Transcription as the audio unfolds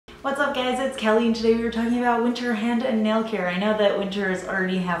What's up guys, it's Kelly and today we were talking about winter hand and nail care. I know that winter is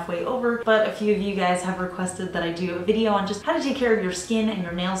already halfway over, but a few of you guys have requested that I do a video on just how to take care of your skin and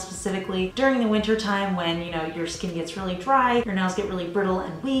your nails specifically during the winter time when, you know, your skin gets really dry, your nails get really brittle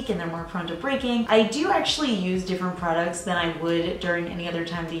and weak, and they're more prone to breaking. I do actually use different products than I would during any other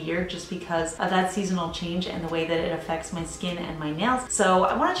time of the year just because of that seasonal change and the way that it affects my skin and my nails. So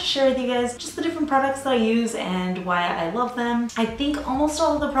I wanted to share with you guys just the different products that I use and why I love them. I think almost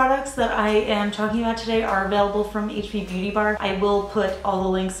all of the products that I am talking about today are available from HB Beauty Bar. I will put all the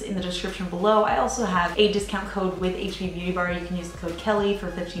links in the description below. I also have a discount code with HB Beauty Bar. You can use the code Kelly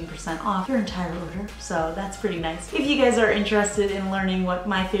for 15% off your entire order, so that's pretty nice. If you guys are interested in learning what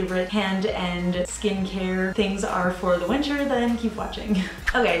my favorite hand and skincare things are for the winter, then keep watching.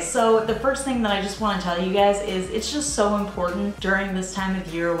 Okay, so the first thing that I just want to tell you guys is it's just so important during this time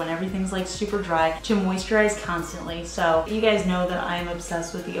of year when everything's like super dry to moisturize constantly. So you guys know that I'm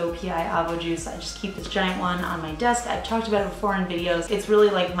obsessed with the OPI Avo Juice. I just keep this giant one on my desk. I've talked about it before in videos. It's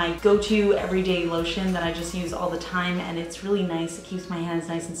really like my go-to everyday lotion that I just use all the time, and it's really nice. It keeps my hands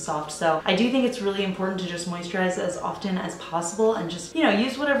nice and soft. So I do think it's really important to just moisturize as often as possible and just, you know,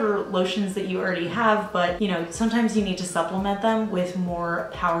 use whatever lotions that you already have, but you know, sometimes you need to supplement them with more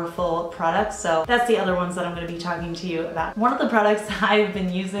powerful products. So that's the other ones that I'm going to be talking to you about. One of the products I've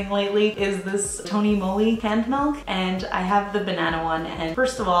been using lately is this Tony Moly hand milk, and I have the banana one, and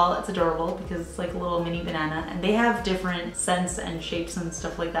first of all, it's adorable because it's like a little mini banana, and they have different scents and shapes and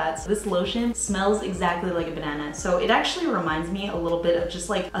stuff like that. So this lotion smells exactly like a banana. So it actually reminds me a little bit of just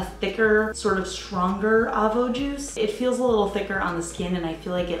like a thicker, sort of stronger Avo Juice. It feels a little thicker on the skin, and I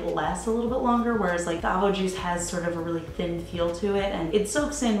feel like it lasts a little bit longer, whereas like the Avo Juice has sort of a really thin feel to it, and it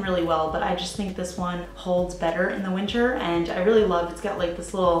soaks in really well, but I just think this one holds better in the winter, and I really love it's got like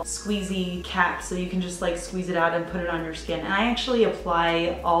this little squeezy cap so you can just like squeeze it out and put it on your skin. And I actually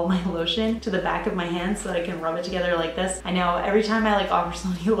apply all my lotion to the back of my hand so that I can rub it together like this. I know every time I like offer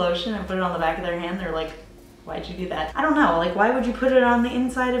somebody lotion and put it on the back of their hand, they're like, why'd you do that? I don't know, like why would you put it on the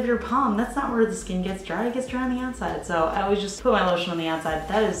inside of your palm? That's not where the skin gets dry, it gets dry on the outside. So I always just put my lotion on the outside.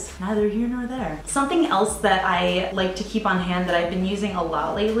 That is neither here nor there. Something else that I like to keep on hand that I've been using a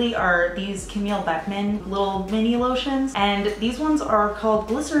lot lately are these Camille Beckman little mini lotions. And these ones are called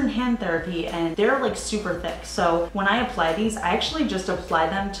Glycerin Hand Therapy, and they're like super thick. So when I apply these, I actually just apply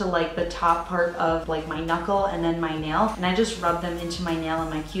them to like the top part of like my knuckle and then my nail. And I just rub them into my nail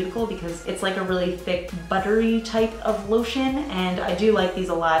and my cuticle because it's like a really thick, buttery type of lotion, and I do like these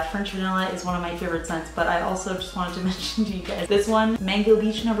a lot. French vanilla is one of my favorite scents, but I also just wanted to mention to you guys this one, Mango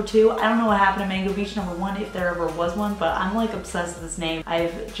Beach No. 2. I don't know what happened to Mango Beach No. 1 if there ever was one, but I'm like obsessed with this name.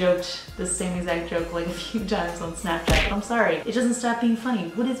 I've joked this same exact joke like a few times on Snapchat, but I'm sorry, it doesn't stop being funny.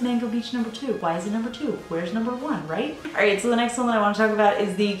 What is Mango Beach No. 2? Why is it No. 2? Where's No. 1, right? Alright, so the next one that I want to talk about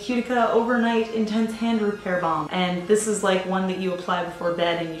is the Cutica Overnight Intense Hand Repair Balm, and this is like one that you apply before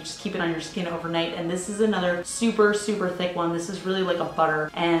bed and you just keep it on your skin overnight, and this is another super thick one. This is really like a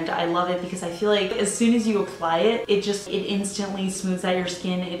butter, and I love it because I feel like as soon as you apply it, it instantly smooths out your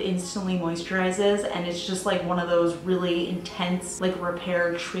skin, it instantly moisturizes, and it's just like one of those really intense like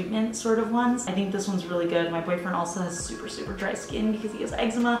repair treatment sort of ones. I think this one's really good. My boyfriend also has super dry skin because he has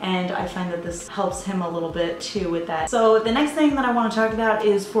eczema, and I find that this helps him a little bit too with that. So the next thing that I want to talk about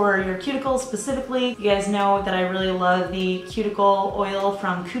is for your cuticles specifically. You guys know that I really love the cuticle oil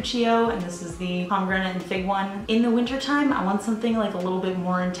from Cuccio, and this is the pomegranate and fig one. In the winter time, I want something like a little bit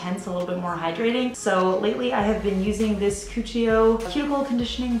more intense, a little bit more hydrating. So lately I have been using this Cuccio Cuticle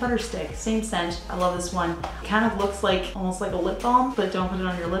Conditioning Butter Stick. Same scent. I love this one. It kind of looks like almost like a lip balm, but don't put it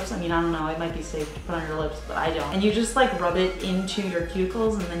on your lips. I mean, I don't know, it might be safe to put on your lips, but I don't. And you just like rub it into your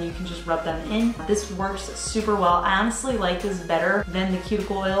cuticles, and then you can just rub them in. This works super well. I honestly like this better than the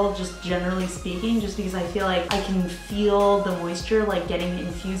cuticle oil, just generally speaking, just because I feel like I can feel the moisture like getting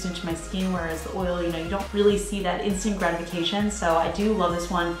infused into my skin, whereas the oil, you know, you don't really see that instant gratification. So I do love this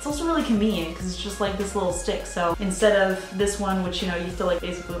one. It's also really convenient because it's just like this little stick. So instead of this one, which, you know, you have to like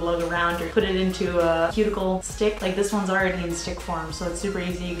basically lug around or put it into a cuticle stick, like this one's already in stick form, so it's super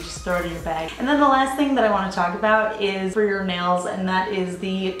easy. You can just throw it in your bag. And then the last thing that I want to talk about is for your nails, and that is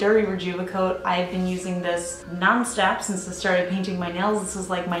the Dirty Rejuvicoat. I've been using this non-stop since I started painting my nails. This is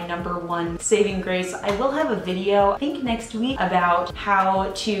like my #1 saving grace. I will have a video, I think next week, about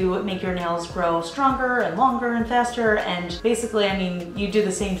how to make your nails grow stronger quicker and longer and faster. And basically, I mean, you do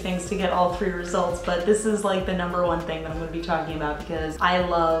the same things to get all 3 results, but this is like the #1 thing that I'm gonna be talking about because I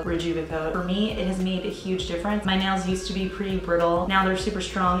love Rejuvicoat. For me, it has made a huge difference. My nails used to be pretty brittle. Now they're super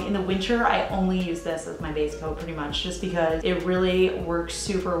strong. In the winter, I only use this as my base coat pretty much just because it really works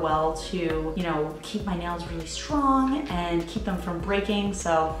super well to, you know, keep my nails really strong and keep them from breaking.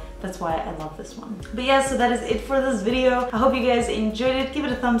 So that's why I love this one. But yeah, so that is it for this video. I hope you guys enjoyed it. Give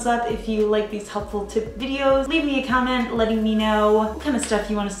it a thumbs up if you like these helpful tip videos. Leave me a comment letting me know what kind of stuff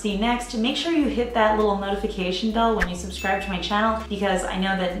you want to see next. Make sure you hit that little notification bell when you subscribe to my channel because I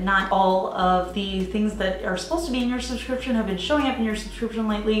know that not all of the things that are supposed to be in your subscription have been showing up in your subscription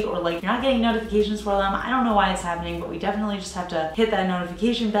lately, or like you're not getting notifications for them. I don't know why it's happening, but we definitely just have to hit that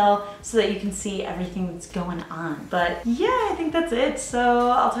notification bell so that you can see everything that's going on. But yeah, I think that's it.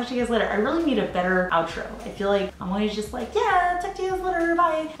 So I'll talk to you guys later. I really need a better outro. I feel like I'm always just like, yeah, talk to you guys later,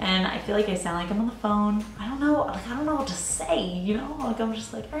 bye. And I feel like I sound like I'm on the phone. I don't know, like I don't know what to say, you know? Like I'm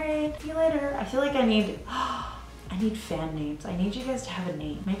just like, all right, see you later. I feel like I need fan names. I need you guys to have a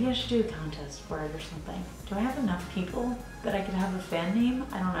name. Maybe I should do a contest for it or something. Do I have enough people that I could have a fan name?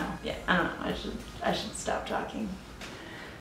 I don't know. Yeah, I don't know. I should stop talking.